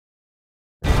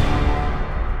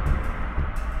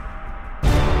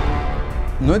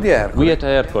We at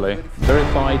Ercole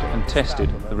verified and tested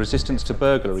the resistance to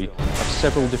burglary of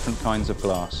several different kinds of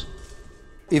glass.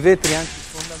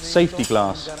 Safety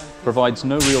glass provides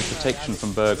no real protection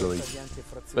from burglary,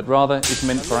 but rather is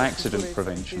meant for accident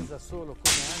prevention.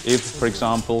 If, for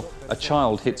example, a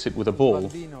child hits it with a ball,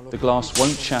 the glass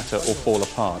won't shatter or fall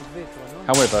apart.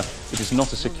 However, it is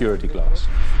not a security glass.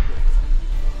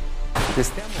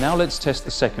 Now let's test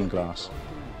the second glass,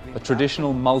 a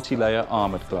traditional multi-layer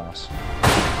armoured glass.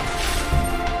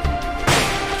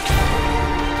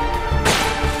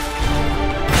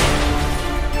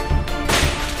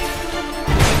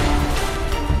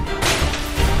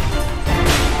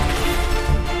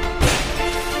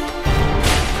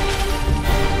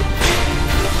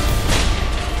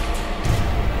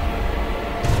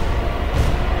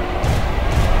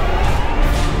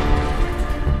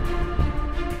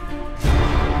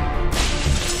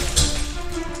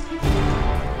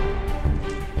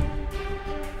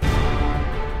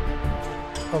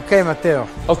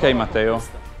 Okay, Matteo,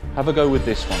 have a go with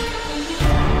this one.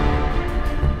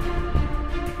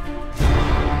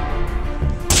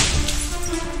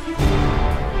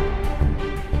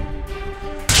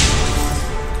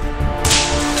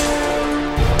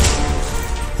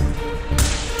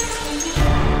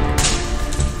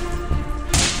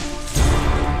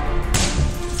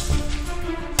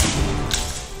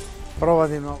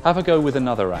 Have a go with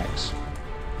another axe.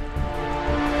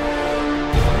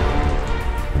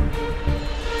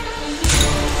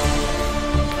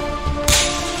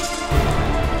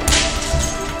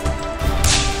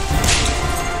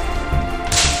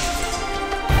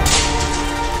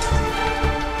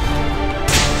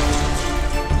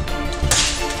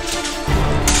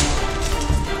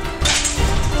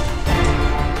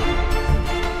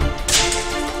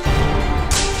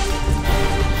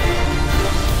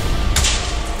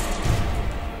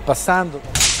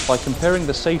 By comparing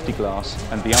the safety glass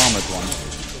and the armoured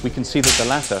one, we can see that the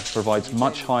latter provides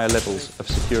much higher levels of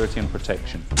security and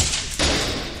protection.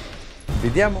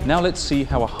 Now let's see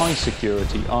how a high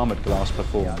security armoured glass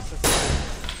performs.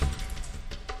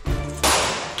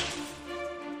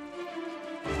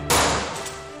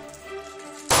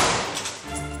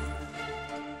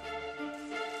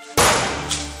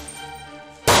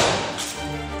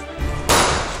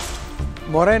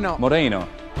 Moreno,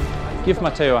 give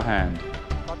Matteo a hand.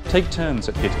 Take turns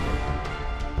at hitting it.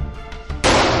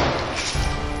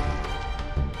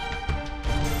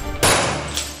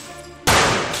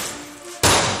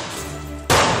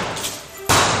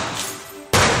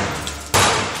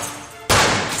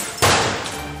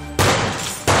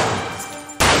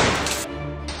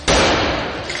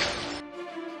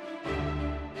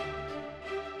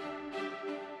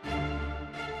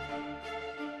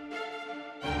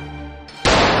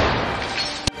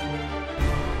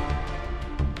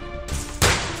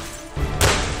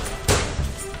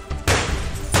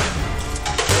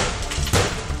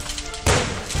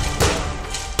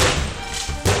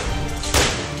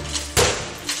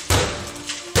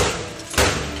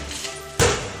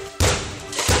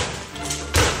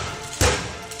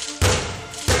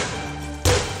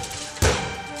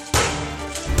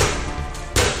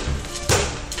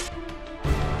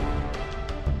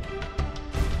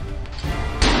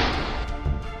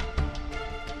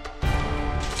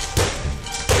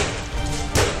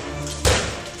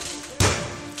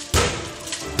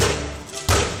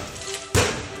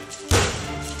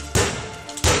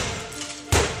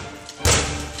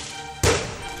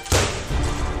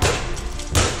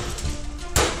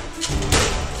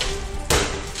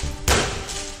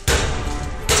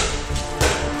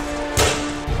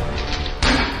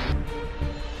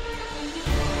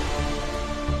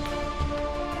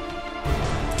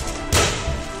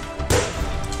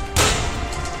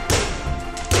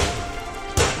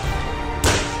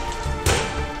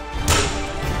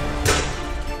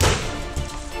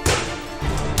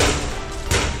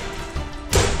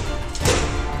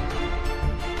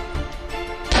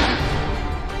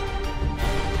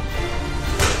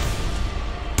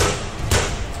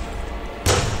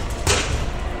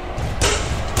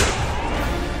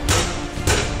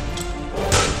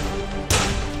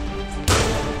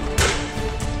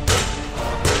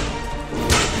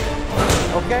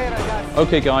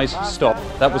 Okay guys, stop.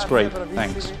 That was great,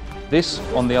 thanks. This,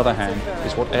 on the other hand,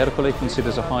 is what Ercole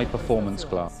considers a high-performance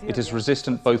glass. It is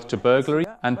resistant both to burglary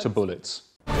and to bullets.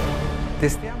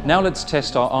 Now let's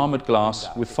test our armoured glass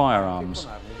with firearms.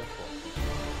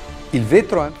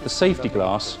 The safety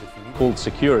glass, called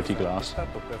security glass,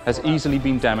 has easily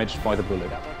been damaged by the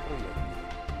bullet.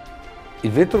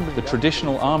 The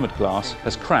traditional armoured glass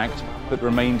has cracked but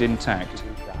remained intact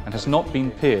and has not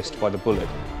been pierced by the bullet.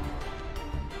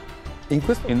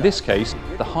 In this case,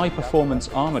 the high-performance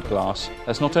armoured glass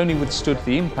has not only withstood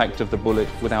the impact of the bullet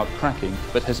without cracking,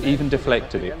 but has even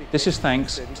deflected it. This is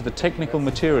thanks to the technical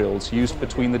materials used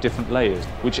between the different layers,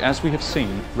 which, as we have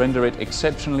seen, render it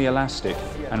exceptionally elastic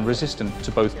and resistant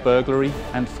to both burglary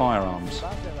and firearms.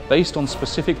 Based on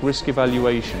specific risk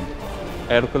evaluation,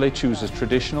 Ercole chooses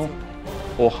traditional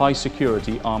or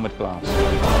high-security armoured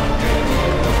glass.